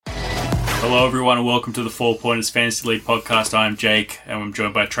Hello everyone and welcome to the Four Pointers Fantasy League podcast. I'm Jake and I'm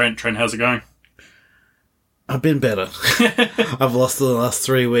joined by Trent. Trent, how's it going? I've been better. I've lost the last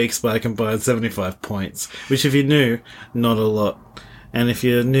 3 weeks by a combined 75 points, which if you're new, not a lot. And if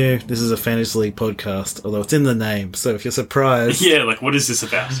you're new, this is a Fantasy League podcast, although it's in the name, so if you're surprised... Yeah, like what is this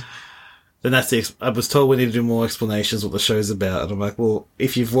about? Then that's I was told we need to do more explanations what the show's about, and I'm like, well,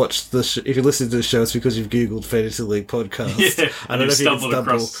 if you've watched if you listened to the show, it's because you've Googled Fantasy League podcast. Yeah, I don't know if I don't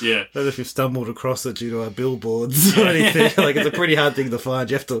know if you've stumbled across it due to our billboards or anything. Like, it's a pretty hard thing to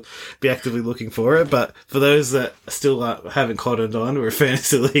find. You have to be actively looking for it. But for those that still haven't cottoned on, we're a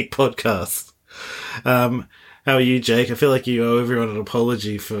Fantasy League podcast. How are you, Jake? I feel like you owe everyone an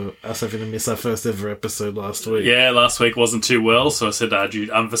apology for us having to miss our first ever episode last week. Yeah, last week wasn't too well, so I said due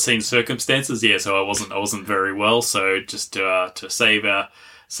to unforeseen circumstances. Yeah, so I wasn't very well. So just to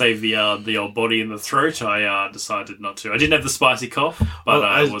save the old body in the throat, I decided not to. I didn't have the spicy cough, but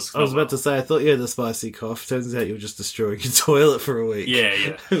I was about to say, I thought you had the spicy cough. Turns out you were just destroying your toilet for a week.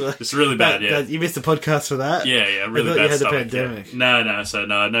 Yeah. It's really bad, yeah. You missed a podcast for that? Yeah, really bad. I thought you had stomach, the pandemic. Yeah. So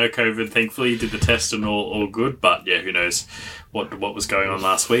no COVID. Thankfully, did the test and all good, but yeah, who knows what was going on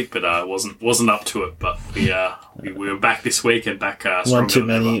last week, but wasn't up to it. But we were back this week and back one too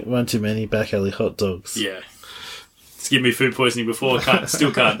many back alley hot dogs. Yeah. It's given me food poisoning before.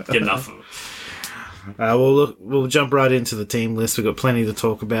 Still can't get enough of it. We'll jump right into the team list. We've got plenty to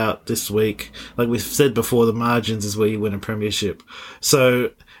talk about this week. Like we've said before, the margins is where you win a premiership. So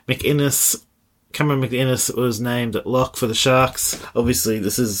Cameron McInnes was named at lock for the Sharks. Obviously,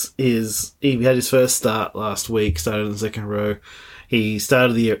 he had his first start last week, started in the second row. He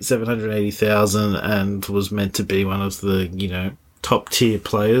started the year at 780,000 and was meant to be one of the, top tier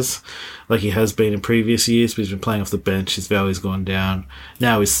players like he has been in previous years, but he's been playing off the bench. His value's gone down.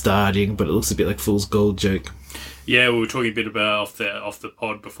 Now he's starting, but it looks a bit like fool's gold, Jake. Yeah, we were talking a bit about off the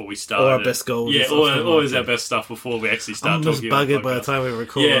pod before we started. Or our best goal. Yeah, always our best stuff before we actually start talking. I'm just buggered by the time we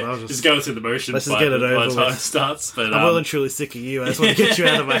record. Yeah, just going through the motions. Let's just get it over by the time it starts. But I'm well and truly sick of you. I just want to get you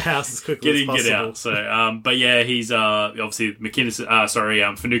out of my house as quickly as possible. Get out. So, but yeah, he's obviously Finucane's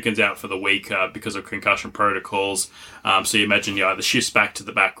out for the week because of concussion protocols. So you imagine the shifts back to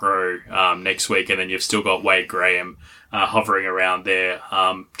the back row next week, and then you've still got Wade Graham hovering around there,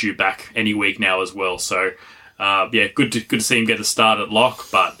 due back any week now as well. So. Good to see him get a start at lock,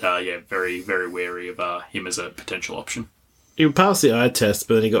 but very, very wary of him as a potential option. He passed the eye test,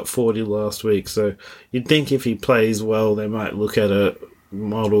 but he got 40 last week, so you'd think if he plays well, they might look at a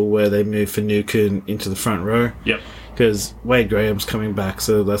model where they move Finucane into the front row. Yep. Because Wade Graham's coming back,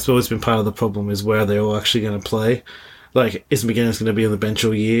 so that's always been part of the problem, is where they're all actually going to play. Like, is McGuinness going to be on the bench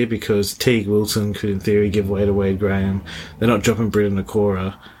all year? Because Teague Wilson could, in theory, give way to Wade Graham. They're not dropping Britton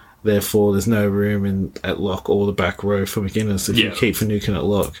Nakora. Therefore, there's no room at lock or the back row for McInnes if you keep Finucane at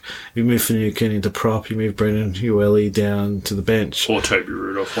lock. If you move Finucane into prop, you move Brendan Hueli down to the bench. Or Toby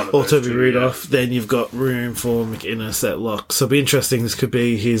Rudolph. Then you've got room for McInnes at lock. So it'll be interesting. This could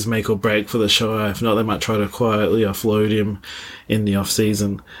be his make or break for the Shire. If not, they might try to quietly offload him in the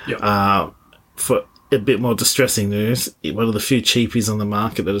off-season. Yep. For a bit more distressing news, one of the few cheapies on the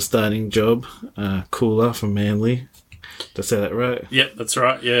market that are starting job, Cooler from Manly. Did I say that right? Yep, that's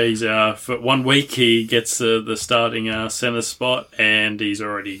right. Yeah, he's for 1 week he gets the starting centre spot, and he's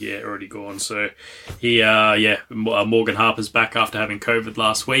already gone. So Morgan Harper's back after having COVID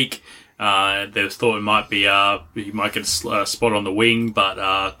last week. They thought it might be he might get a spot on the wing, but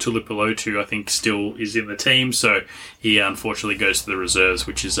Tulipilotu I think still is in the team, so he unfortunately goes to the reserves,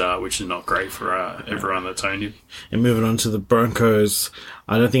 which is not great for everyone that's owned him. And moving on to the Broncos,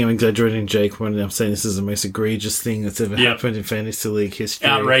 I don't think I'm exaggerating, Jake, when I'm saying this is the most egregious thing that's ever happened in Fantasy League history.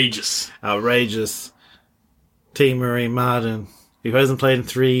 Outrageous. T. Marie Martin, who hasn't played in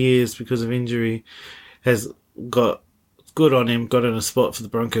 3 years because of injury, has got good on him, got in a spot for the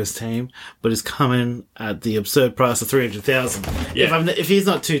Broncos team, but is coming at the absurd price of 300,000. Yeah. If he's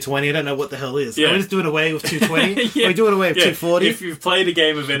not 220, I don't know what the hell is. Yeah. Are we just doing away with 220? Are we doing away with 240? If you've played a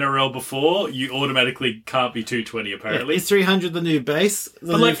game of NRL before, you automatically can't be 220, apparently. Is 300 the new base?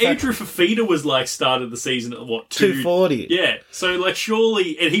 Andrew Fafita was started the season at 240? Yeah. So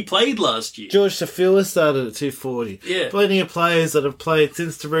surely, and he played last year. George Shafila started at 240. Yeah. Plenty of players that have played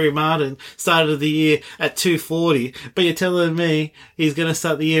since Tamari Martin started the year at 240, but you're telling me he's going to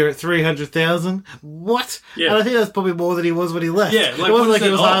start the year at 300,000? What? Yeah. And I think that's probably more than he was when he left. Yeah, it wasn't like he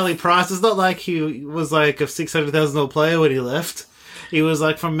was highly priced. It's not like he was a $600,000 player when he left. He was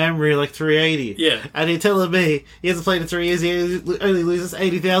from memory 380. Yeah. And you're telling me he hasn't played in 3 years, he only loses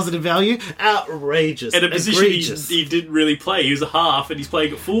 80,000 in value? Outrageous. And a position he didn't really play. He was a half and he's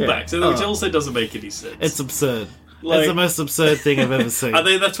playing at fullback, which also doesn't make any sense. It's absurd. That's the most absurd thing I've ever seen. I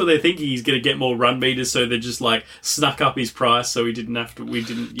think that's what they're thinking. He's going to get more run meters, so they just like snuck up his price, so we didn't have to. We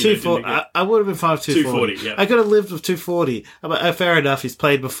didn't. 240. I would have been fine with 240. 240. Yeah, I could have lived with 240. But fair enough. He's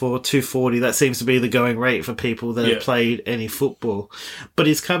played before 240. That seems to be the going rate for people that have played any football. But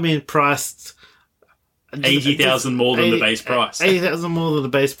he's come in priced 80,000 more than the base price. 80,000 more than the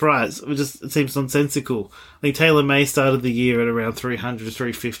base price. It seems nonsensical. I think Taylor May started the year at around 300 to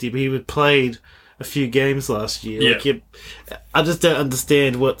 350, but he had played a few games last year. Yeah. I just don't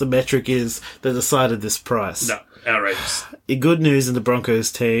understand what the metric is that decided this price. No, outrageous. Good news in the Broncos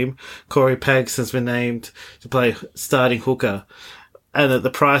team, Corey Paggs has been named to play starting hooker, and that the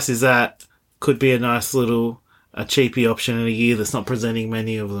price is at could be a nice little a cheapy option in a year that's not presenting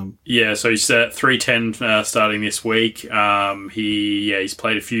many of them. Yeah, so he's at 310 starting this week. He's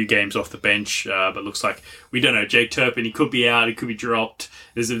played a few games off the bench, but looks like, we don't know, Jake Turpin, he could be out, he could be dropped.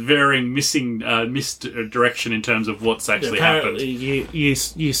 There's a varying missed direction in terms of what's actually happened.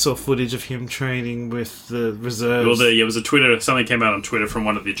 You saw footage of him training with the reserves. Well, there was something came out on Twitter from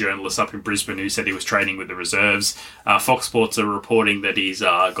one of the journalists up in Brisbane who said he was training with the reserves. Fox Sports are reporting that he's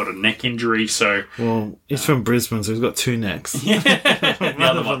got a neck injury, so... Well, he's from Brisbane, so he's got two necks. The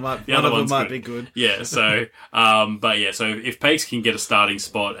other one might be good. Yeah, so... so if Pakes can get a starting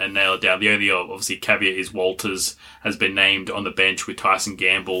spot and nail it down, the only, obviously, caveat is Walters has been named on the bench with Tyson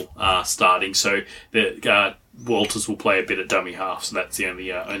Gamble starting, so Walters will play a bit at dummy half, so that's the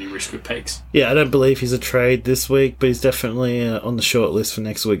only risk with Pakes. Yeah, I don't believe he's a trade this week, but he's definitely on the short list for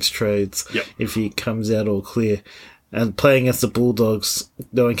next week's trades if he comes out all clear. And playing against the Bulldogs,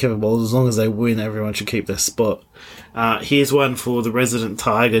 knowing Kevin Walters, as long as they win, everyone should keep their spot. Here's one for the resident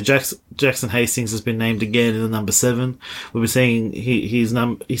Tiger. Jackson Hastings has been named again in the number 7. We've been seeing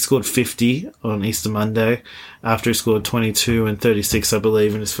he scored 50 on Easter Monday after he scored 22 and 36, I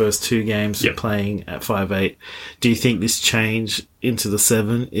believe, in his first 2 games playing at 5'8". Do you think this change into the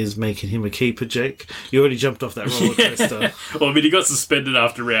 7 is making him a keeper, Jake? You already jumped off that roller coaster. Well, I mean, he got suspended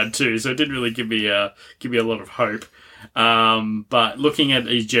after round 2, so it didn't really give me a lot of hope. But looking at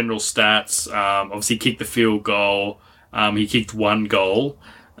his general stats, obviously he kicked the field goal. He kicked 1 goal,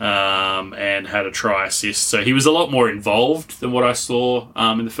 and had a try assist. So he was a lot more involved than what I saw,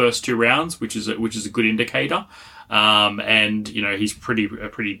 in the first 2 rounds, which is a good indicator. And, he's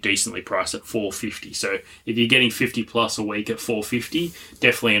pretty decently priced at $450. So if you're getting 50 plus a week at $450,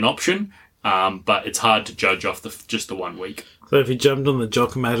 definitely an option. But it's hard to judge off just the 1 week. So if you jumped on the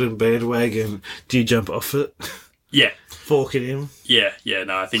Jock Madden bandwagon, do you jump off it? Yeah. Fork it in? Yeah,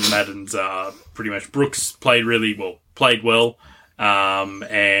 no, I think Madden's pretty much... Brooks played well.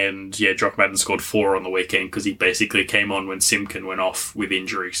 And Jock Madden scored 4 on the weekend because he basically came on when Simkin went off with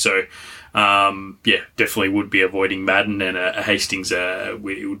injury. So, definitely would be avoiding Madden, and a Hastings, it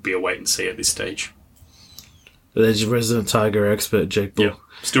would be a wait and see at this stage. There's your resident Tiger expert, Jake Bull. Yeah,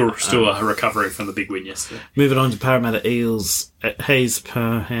 still a recovery from the big win yesterday. Moving on to Parramatta Eels, Hayes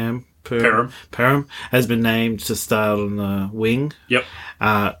Perham has been named to start on the wing. Yep.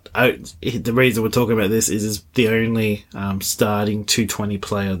 The reason we're talking about this is the only starting 220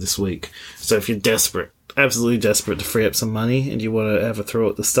 player this week. So if you're absolutely desperate to free up some money and you want to have a throw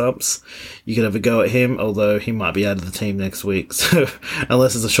at the stumps, you can have a go at him, although he might be out of the team next week. So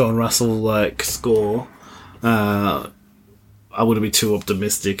unless it's a Sean Russell-like score, I wouldn't be too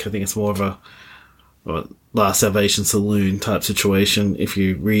optimistic. I think it's more of a Last Salvation Saloon type situation. If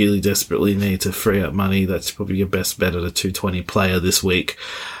you really desperately need to free up money, that's probably your best bet at a 220 player this week.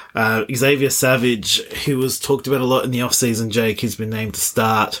 Xavier Savage, who was talked about a lot in the off-season, Jake, he's been named to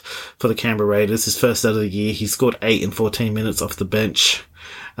start for the Canberra Raiders. His first out of the year, he scored 8 in 14 minutes off the bench.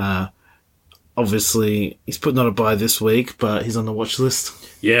 Obviously, he's putting on a bye this week, but he's on the watch list.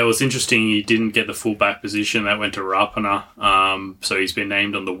 Yeah, it was interesting. He didn't get the full-back position. That went to Rapana. So he's been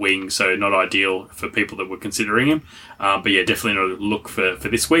named on the wing, so not ideal for people that were considering him. But definitely not a look for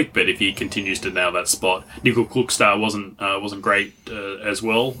this week. But if he continues to nail that spot, Nickel Klookstar wasn't great as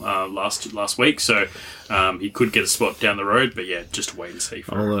well last week. So he could get a spot down the road. But just wait and see.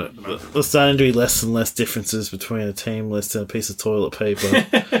 There's starting to be less and less differences between a team list and a piece of toilet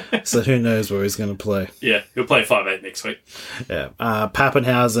paper. So who knows where he's going to play. Yeah, he'll play 5'8" next week. Yeah.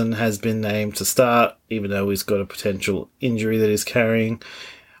 Pappenhausen has been named to start, even though he's got a potential injury that he's carrying.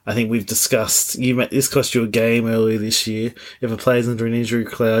 I think we've discussed, this cost you a game earlier this year. If a player's under an injury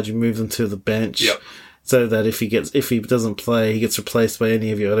cloud, you move them to the bench. Yep. So that if he doesn't play, he gets replaced by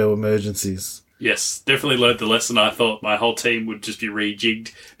any of your auto emergencies. Yes, definitely learned the lesson. I thought my whole team would just be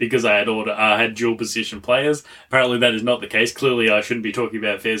rejigged because I had dual position players. Apparently that is not the case. Clearly I shouldn't be talking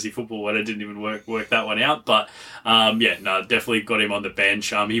about fantasy football when I didn't even work that one out. But definitely got him on the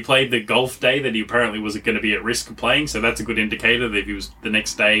bench. He played the golf day that he apparently was going to be at risk of playing, so that's a good indicator that if he was the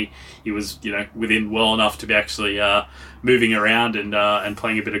next day, he was within well enough to be actually moving around and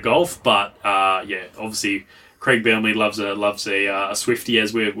playing a bit of golf. But obviously Craig Bellamy loves a Swiftie,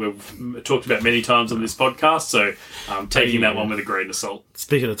 as we've talked about many times on this podcast. So taking that one with a grain of salt.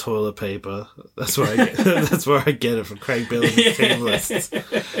 Speaking of toilet paper, that's where I get it from Craig Bellamy's team lists.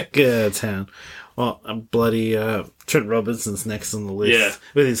 Get out of town. Well, bloody Trent Robinson's next on the list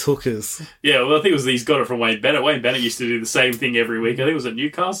with his hookers. Yeah, well, I think he's got it from Wayne Bennett. Wayne Bennett used to do the same thing every week. I think it was at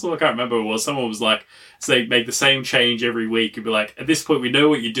Newcastle. I can't remember who it was. Someone was like, so they make the same change every week. You'd be like, at this point, we know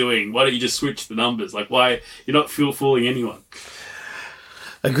what you're doing. Why don't you just switch the numbers? Like, why? You're not fooling anyone.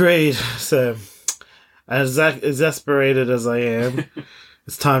 Agreed. So, as exasperated as I am,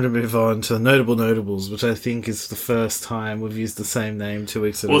 it's time to move on to Notable Notables, which I think is the first time we've used the same name 2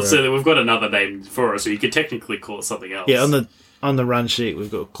 weeks in a row. Well, so we've got another name for us, so you could technically call it something else. Yeah, on the run sheet, we've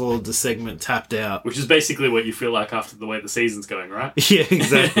got called the segment Tapped Out. Which is basically what you feel like after the way the season's going, right? Yeah,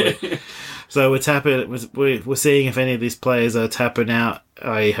 exactly. So we're seeing if any of these players are tapping out,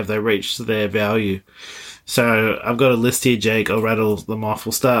 have they reached their value. So I've got a list here, Jake. I'll rattle them off.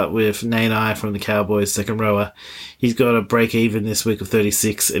 We'll start with Nanai from the Cowboys, second rower. He's got a break even this week of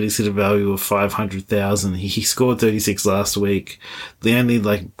 36 and he's hit a value of 500,000. He scored 36 last week. The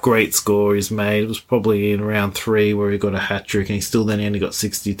only great score he's made was probably in round 3 where he got a hat trick and he still then only got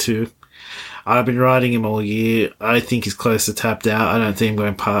 62. I've been riding him all year. I think he's close to tapped out. I don't think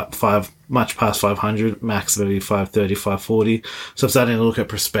I'm going much past 500, max maybe 530, 540. So I'm starting to look at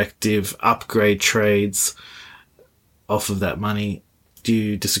prospective upgrade trades off of that money. Do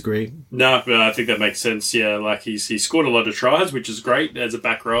you disagree? No, I think that makes sense. Yeah, he's scored a lot of tries, which is great as a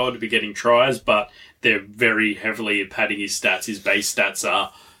back rower to be getting tries, but they're very heavily padding his stats. His base stats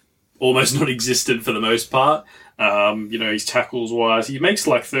are almost non-existent for the most part. His tackles wise, he makes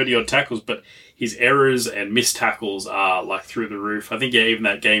 30 odd tackles, but his errors and missed tackles are through the roof. I think even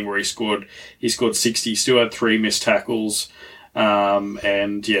that game where he scored 60, he still had 3 missed tackles,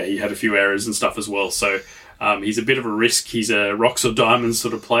 and he had a few errors and stuff as well. So he's a bit of a risk. He's a rocks or diamonds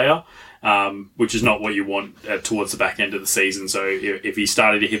sort of player, which is not what you want towards the back end of the season. So if he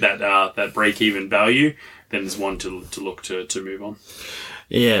started to hit that break even value, then there's one to look to move on.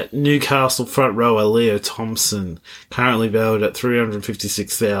 Yeah, Newcastle front rower Leo Thompson, currently valued at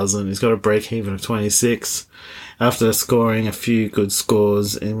 356,000. He's got a break even of 26. After scoring a few good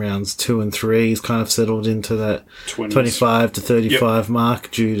scores in rounds 2 and 3, he's kind of settled into that 25 to 35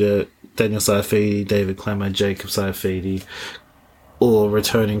 mark due to Daniel Saifidi, David Clemmer, Jacob Saifidi, all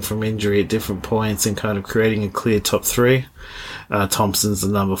returning from injury at different points and kind of creating a clear top 3. Thompson's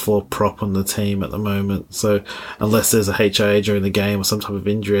the number 4 prop on the team at the moment. So unless there's a HIA during the game or some type of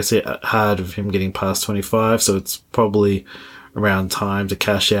injury, I see it hard of him getting past 25. So it's probably around time to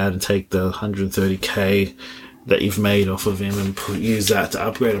cash out and take the 130k that you've made off of him and use that to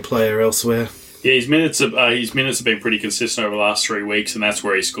upgrade a player elsewhere. Yeah, his minutes have been pretty consistent over the last 3 weeks, and that's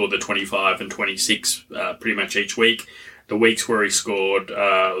where he scored the 25 and 26 pretty much each week. The weeks where he scored,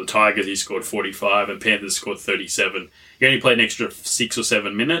 the Tigers, he scored 45 and Panthers scored 37. He only played an extra 6 or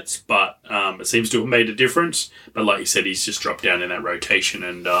 7 minutes, but it seems to have made a difference. But like you said, he's just dropped down in that rotation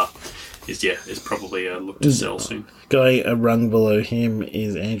and is probably a look to sell soon. Guy a rung below him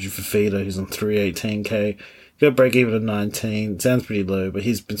is Andrew Fafita, who's on 318k. Got a break even of 19. Sounds pretty low, but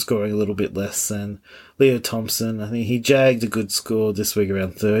he's been scoring a little bit less than Leo Thompson. I think he jagged a good score this week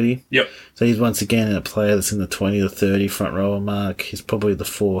around 30. Yep. So he's once again a player that's in the 20 to 30 front rower mark. He's probably the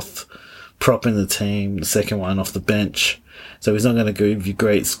 4th prop in the team, the 2nd one off the bench. So he's not going to give you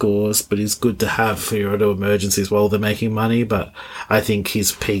great scores, but he's good to have for your auto emergencies while they're making money. But I think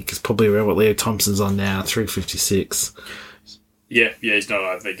his peak is probably around what Leo Thompson's on now, 356. Yeah, he's not.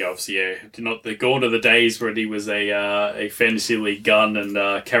 I think obviously, not the gone are the days when he was a fantasy league gun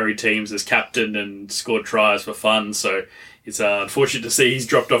and carried teams as captain and scored tries for fun. So it's unfortunate to see he's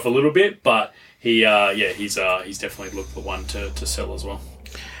dropped off a little bit, but he's definitely looked the one to sell as well.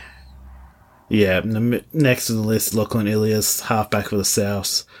 Yeah, next on the list, Lachlan Ilias, halfback for the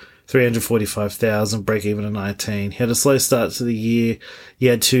Souths. 345,000, break even at 19. He had a slow start to the year. He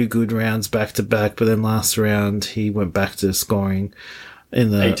had 2 good rounds back to back, but then last round he went back to scoring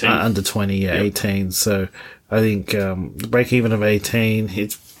in the under 20, 18. So I think the break even of 18,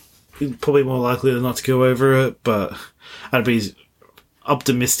 it's probably more likely than not to go over it, but I'd be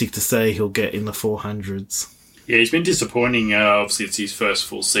optimistic to say he'll get in the 400s. Yeah, he's been disappointing. Obviously, it's his first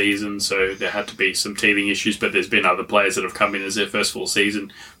full season, so there had to be some teething issues. But there's been other players that have come in as their first full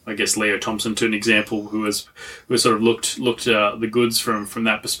season. I guess Leo Thompson, to an example, who sort of looked the goods from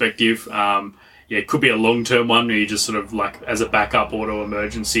that perspective. It could be a long term one where you just sort of like as a backup auto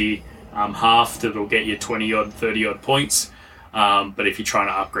emergency half that'll get you 20 odd, 30 odd points. But if you're trying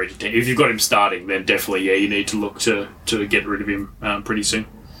to upgrade your team, if you've got him starting, then definitely you need to look to get rid of him pretty soon.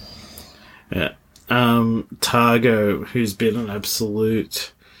 Yeah. Targo, who's been an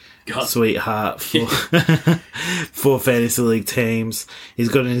absolute sweetheart for for fantasy league teams. He's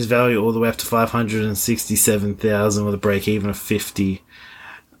gotten his value all the way up to 567,000 with a break even of 50.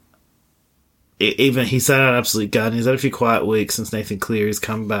 Even he's had an absolute gun. He's had a few quiet weeks since Nathan Cleary's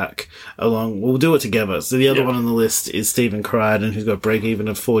come back along. We'll do it together. So the other one on the list is Stephen Crichton, who's got a break even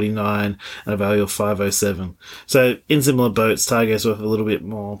of 49 and a value of 507. So in similar boats, Targo's worth a little bit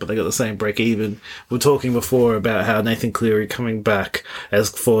more, but they got the same break even. We were talking before about how Nathan Cleary coming back has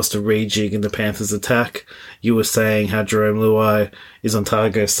forced a rejig in the Panthers' attack. You were saying how Jerome Luai is on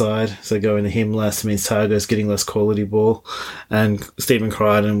Targo's side, so going to him less means Targo's getting less quality ball. And Stephen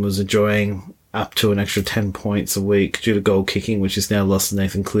Crichton was enjoying up to an extra 10 points a week due to goal kicking, which is now lost to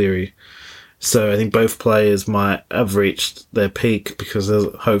Nathan Cleary. So I think both players might have reached their peak because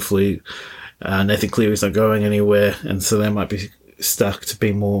hopefully Nathan Cleary's not going anywhere, and so they might be stuck to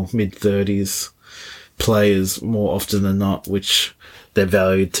be more mid-30s players more often than not, which they're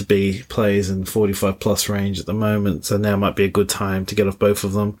valued to be players in 45-plus range at the moment. So now might be a good time to get off both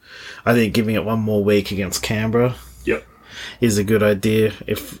of them. I think giving it one more week against Canberra is a good idea.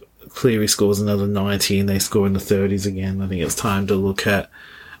 If Cleary scores another 90 and they score in the 30s again, I think it's time to look at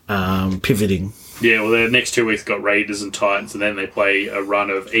pivoting. Yeah, well, their next 2 weeks got Raiders and Titans, and then they play a run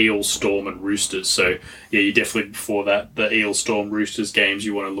of Eels, Storm, and Roosters. So, yeah, you definitely, before that, the Eels, Storm, Roosters games,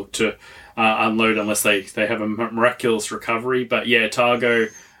 you want to look to unload unless they have a miraculous recovery. But, yeah, Targo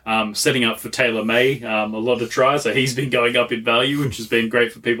setting up for Taylor May, a lot of tries. So he's been going up in value, which has been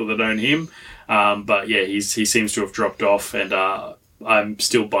great for people that own him. But, yeah, he seems to have dropped off, and I'm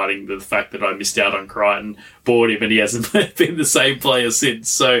still biting the fact that I missed out on Crichton, bought him, and he hasn't been the same player since.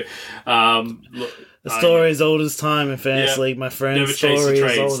 So, the story is old as time in fantasy league, my friend. Never chase the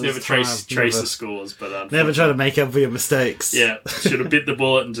trades, never trace the scores, but never try to make up for your mistakes. Yeah, should have bit the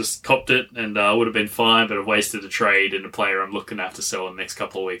bullet and just copped it, and would have been fine. But I've wasted a trade and a player I'm looking to have to sell in the next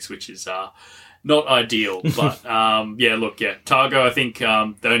couple of weeks, which is not ideal. But Targo. I think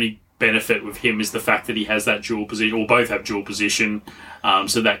the only benefit with him is the fact that he has that dual position, or both have dual position,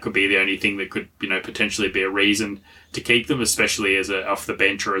 so that could be the only thing that could potentially be a reason to keep them, especially as off the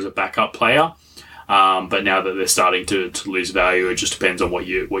bench or as a backup player. But now that they're starting to lose value, it just depends on what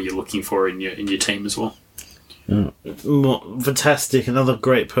you're looking for in your team as well. Fantastic. Another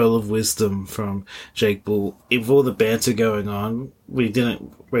great pearl of wisdom from Jake Bull. With all the banter going on, we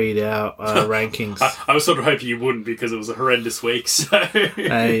didn't read out rankings. I was sort of hoping you wouldn't, because it was a horrendous week. So.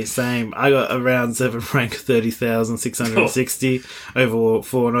 Hey, same. I got a round 7 rank of 30,660 overall,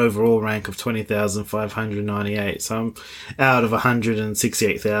 for an overall rank of 20,598. So I'm out of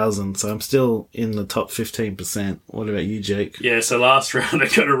 168,000. So I'm still in the top 15%. What about you, Jake? Yeah, so last round I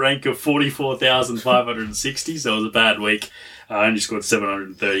got a rank of 44,560. So it was a bad week. I only scored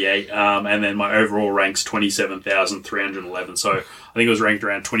 738, and then my overall rank's 27,311. So I think it was ranked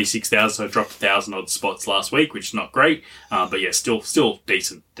around 26,000. So I dropped 1,000 odd spots last week, which is not great, but yeah, still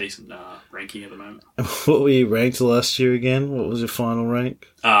decent ranking at the moment. What were you ranked last year again? What was your final rank?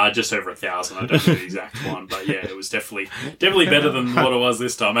 Just over 1,000. I don't know the exact one, but yeah, it was definitely better than what it was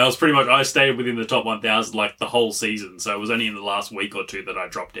this time. I stayed within the top 1,000 like the whole season. So it was only in the last week or two that I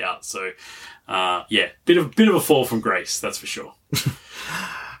dropped out. So. Bit of a fall from grace, that's for sure.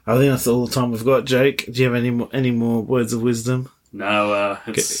 I think that's all the time we've got, Jake. Do you have any more words of wisdom? No,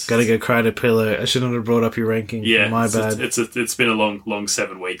 gotta go cry to pillow. I shouldn't have brought up your ranking. Yeah, my bad. It's been a long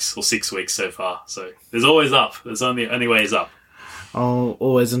 7 weeks or 6 weeks so far. So there's always up. There's only way is up. I'll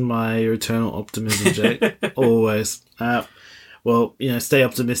always admire your eternal optimism, Jake. Always. Well, stay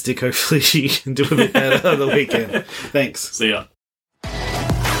optimistic. Hopefully you can do a bit better on the weekend. Thanks. See ya.